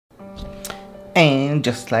And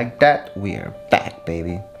just like that, we are back,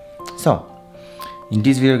 baby. So in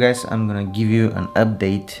this video, guys, I'm gonna give you an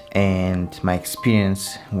update and my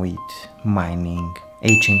experience with mining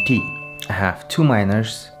HNT. I have two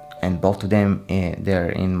miners and both of them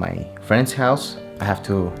they're in my friend's house. I have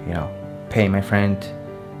to, pay my friend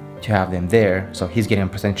to have them there, so he's getting a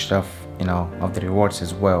percentage of, of the rewards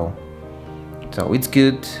as well. So it's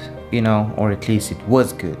good, or at least it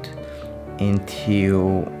was good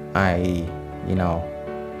until I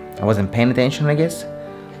wasn't paying attention, I guess.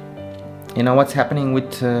 What's happening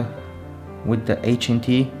with the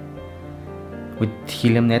HNT, with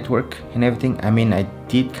Helium network and everything. I mean, I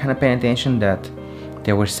did kind of pay attention that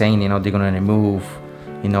they were saying, they're gonna remove,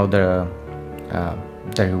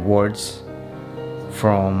 the rewards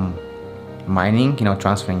from mining,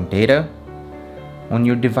 transferring data on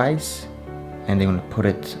your device, and they're gonna put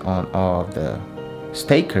it on all of the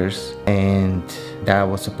stakers, and that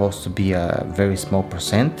was supposed to be a very small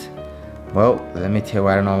percent. Well, let me tell you,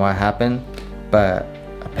 I don't know what happened, but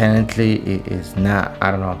apparently it is not.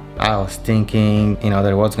 I don't know. I was thinking, that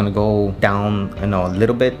it was gonna go down, a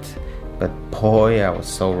little bit, but boy, I was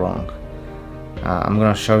so wrong. I'm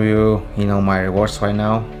gonna show you, my rewards right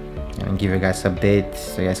now, and give you guys a bit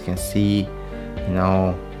so you guys can see,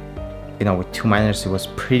 with two miners it was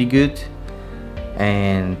pretty good.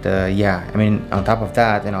 And yeah, I mean, on top of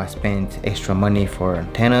that, I spent extra money for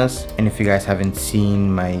antennas. And if you guys haven't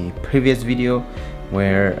seen my previous video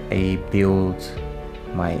where I built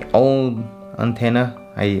my own antenna,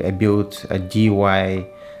 I built a DY8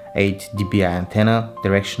 dBi antenna,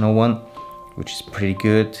 directional one, which is pretty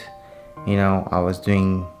good. I was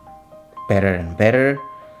doing better and better,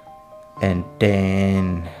 and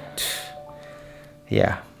then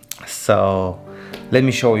yeah, so let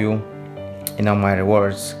me show you my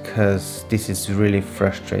rewards, because this is really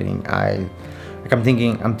frustrating. I'm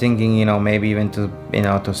thinking maybe even to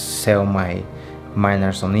to sell my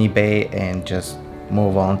miners on eBay and just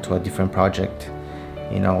move on to a different project.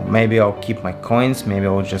 Maybe I'll keep my coins, maybe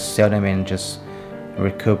I'll just sell them and just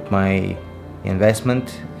recoup my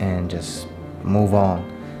investment and just move on,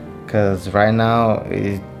 because right now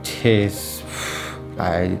it is,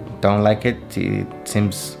 I don't like it. It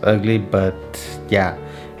seems ugly, but yeah.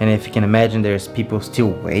 And if you can imagine, there's people still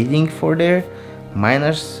waiting for their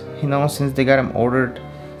miners, since they got them ordered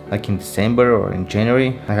like in December or in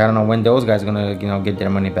January. Like, I don't know when those guys are gonna get their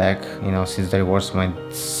money back, since their rewards went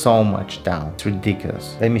so much down. It's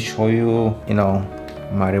ridiculous. Let me show you,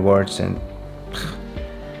 my rewards, and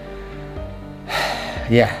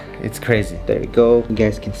yeah, it's crazy. There you go. You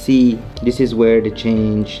guys can see this is where they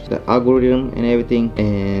changed the algorithm and everything,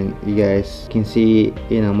 and you guys can see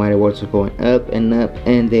my rewards are going up and up,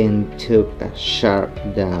 and then took a sharp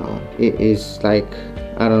down. It is like,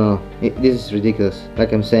 I don't know, this is ridiculous.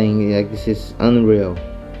 Like I'm saying, like, this is unreal.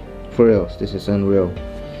 For real, this is unreal.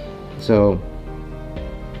 So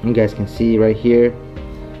you guys can see right here,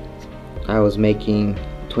 I was making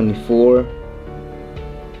 24,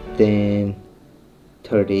 then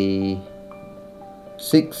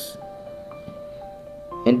 36,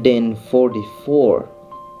 and then 44.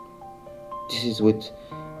 This is with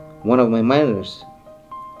one of my miners.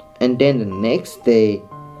 And then the next day,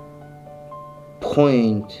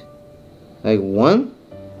 point like 1,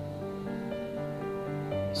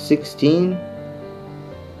 16,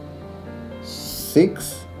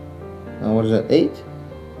 6, what is that, 8,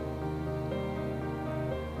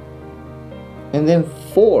 and then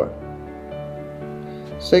 4.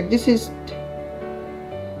 It's like, this is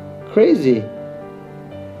crazy.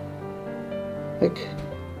 Like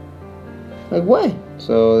why?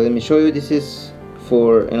 So let me show you. This is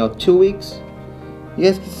for 2 weeks. You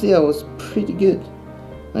guys can see I was pretty good,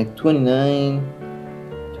 like 29,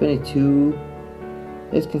 22. You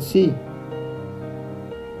guys can see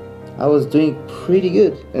I was doing pretty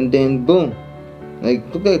good, and then boom, like,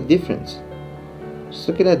 look at the difference. Just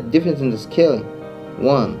look at that difference in the scaling.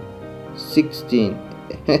 1, 16,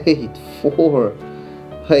 8, 4.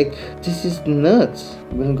 Like, this is nuts.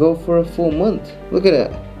 I'm gonna go for a full month. Look at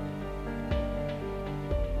that.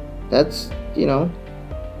 That's,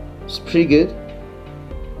 it's pretty good.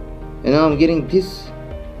 And now I'm getting this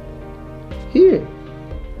here.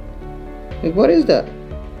 Like, what is that?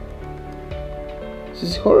 This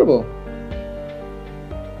is horrible.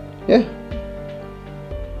 Yeah,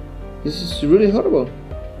 this is really horrible.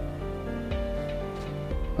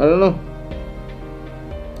 I don't know.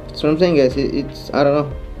 That's what I'm saying, guys. It's I don't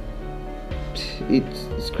know.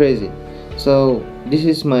 It's crazy. So this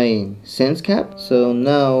is my sense cap. So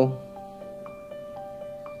now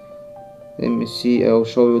let me see. I'll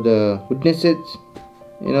show you the witnesses.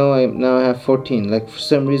 I now have 14. Like, for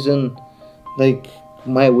some reason like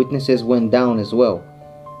my witnesses went down as well.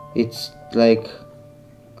 It's like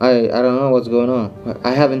I don't know what's going on.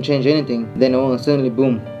 I haven't changed anything, then all of a sudden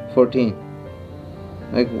boom, 14.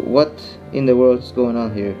 Like what in the world is going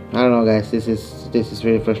on here? I don't know guys, this is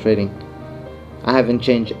really frustrating. I haven't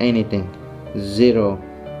changed anything, zero,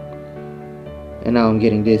 and now I'm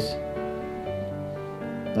getting this.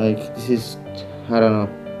 Like this is, I don't know,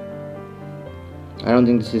 I don't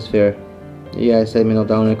think this is fair. You guys let me know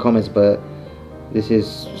down in the comments, but this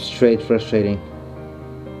is straight frustrating.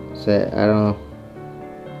 So I don't know.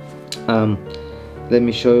 Let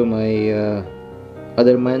me show you my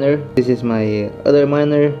other miner. This is my other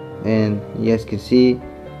miner, and you guys can see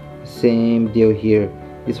same deal here.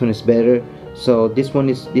 This one is better. So this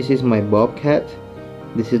is my Bobcat.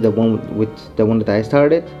 This is the one with the one that I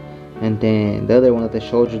started, and then the other one that I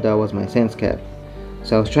showed you, that was my SenseCap.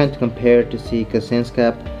 So I was trying to compare to see, because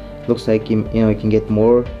SenseCap looks like you can get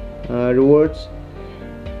more rewards,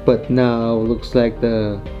 but now looks like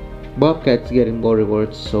the Bobcat's getting more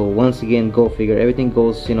rewards. So once again, go figure, everything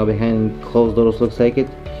goes behind closed doors, looks like it,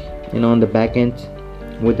 on the back end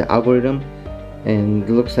with the algorithm, and it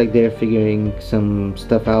looks like they're figuring some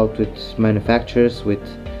stuff out with manufacturers, with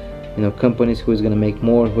companies, who's gonna make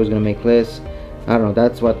more, who's gonna make less. I don't know,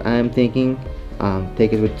 that's what I'm thinking.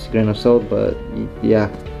 Take it with a grain of salt, but yeah,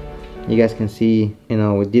 you guys can see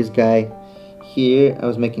with this guy here, I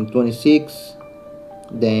was making 26,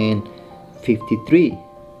 then 53.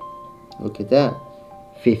 Look at that,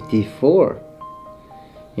 54,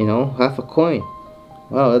 half a coin.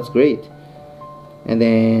 Wow, that's great. And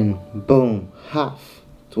then boom, half,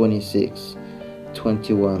 26,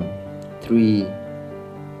 21, 3,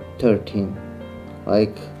 13.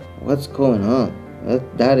 Like, what's going on?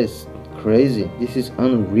 That is crazy. This is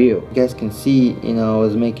unreal. You guys can see, I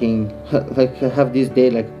was making like, I have this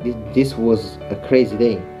day, like this was a crazy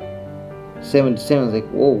day. 77. I was like,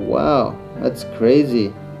 whoa, wow, that's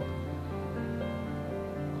crazy.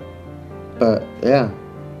 But yeah,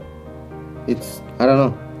 it's, I don't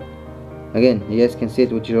know. Again, you guys can see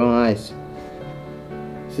it with your own eyes.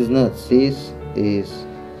 This is nuts. This is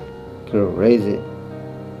crazy.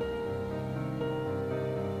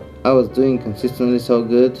 I was doing consistently so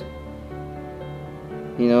good,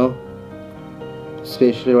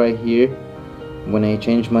 especially right here when I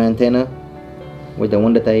changed my antenna with the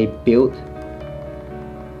one that I built,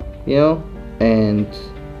 and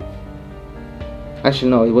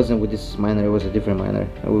actually no, it wasn't with this miner, it was a different miner,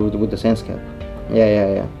 with the SenseCap.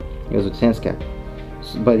 Yeah, it was with SenseCap.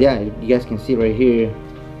 But yeah, you guys can see right here,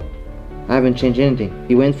 I haven't changed anything.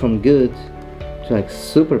 It went from good to like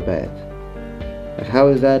super bad. Like, how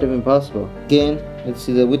is that even possible? Again, let's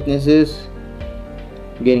see the witnesses.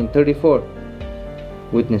 Getting 34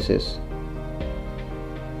 witnesses.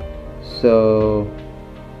 So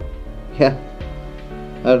yeah,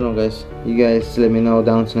 I don't know guys, you guys let me know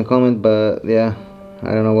down in the comment, but yeah,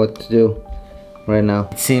 I don't know what to do right now.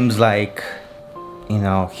 It seems like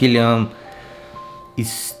Helium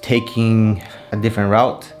is taking a different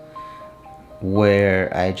route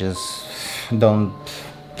where I just don't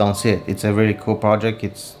see it. It's a really cool project,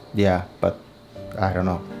 it's, yeah, but I don't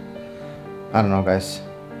know guys,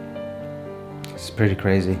 it's pretty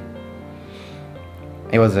crazy.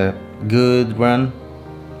 It was a good run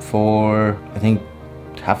for I think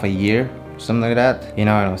half a year, something like that, and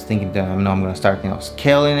I was thinking that I'm gonna start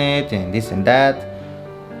scaling it and this and that,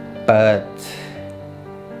 but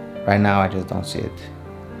right now I just don't see it.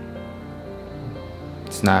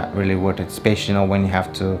 It's not really worth it, especially when you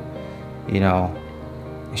have to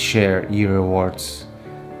share your rewards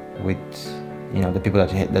with the people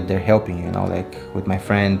that they're helping you, like with my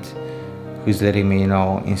friend who's letting me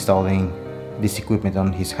installing this equipment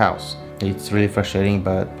on his house. It's really frustrating,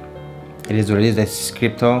 but it is what it is. This is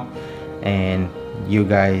crypto, and you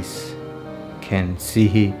guys can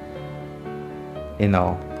see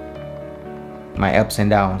my ups and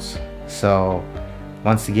downs. So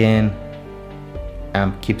once again,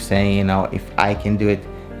 keep saying if I can do it,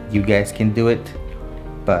 you guys can do it.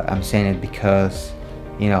 But I'm saying it because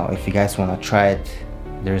if you guys want to try it,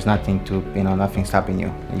 there's nothing to nothing stopping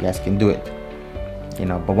you. You guys can do it,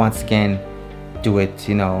 but once again, do it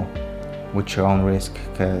with your own risk,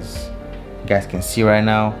 because you guys can see right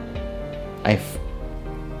now, if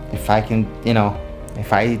I can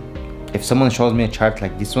if someone shows me a chart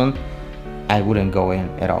like this one, I wouldn't go in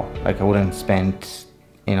at all. Like, I wouldn't spend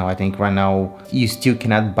I think right now you still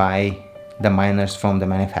cannot buy the miners from the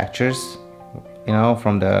manufacturers,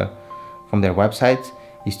 from their websites.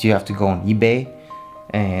 You still have to go on eBay,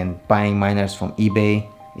 and buying miners from eBay,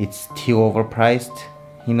 it's still overpriced,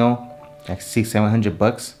 like $600-700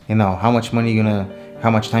 bucks. How much money you how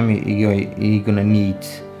much time you gonna need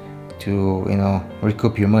to, you know,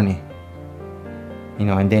 recoup your money, you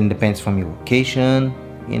know, and then depends from your location,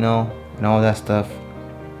 you know, and all that stuff.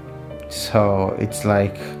 So it's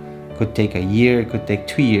like, could take a year, it could take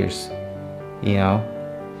 2 years, you know,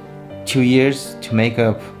 2 years to make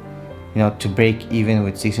up, you know, to break even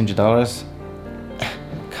with $600.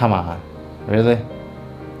 Come on, really?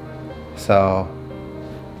 So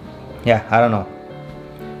yeah, I don't know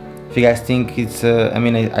if you guys think it's I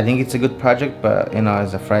mean, I think it's a good project, but you know,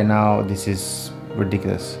 as of right now, this is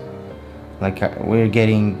ridiculous. Like we're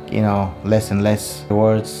getting, you know, less and less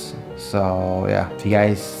rewards. So yeah, if you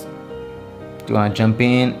guys do want to jump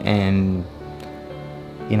in and,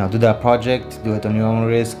 you know, do that project, do it on your own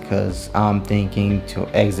risk, because I'm thinking to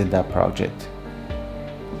exit that project.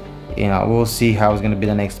 You know, we'll see how it's gonna be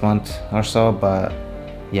the next month or so, but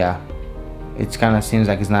yeah, it kind of seems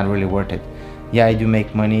like it's not really worth it. Yeah, I do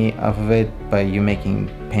make money off of it, but you're making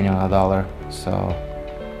penny on a dollar. So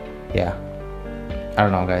yeah, I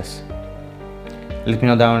don't know, guys. Let me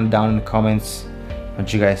know down in the comments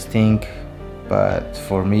what you guys think. But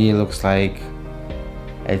for me, it looks like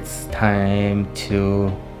it's time to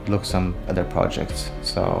look some other projects.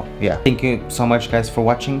 So yeah, thank you so much, guys, for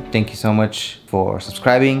watching. Thank you so much for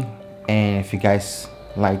subscribing. And if you guys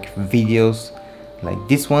like videos like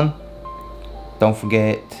this one, don't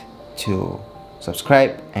forget to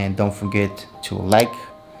subscribe, and don't forget to like,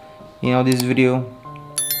 you know, this video.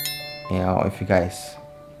 You know, if you guys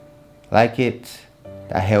like it,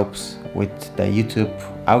 that helps with the YouTube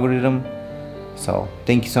algorithm. So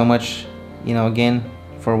thank you so much, you know, again,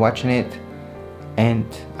 for watching it, and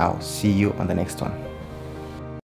I'll see you on the next one.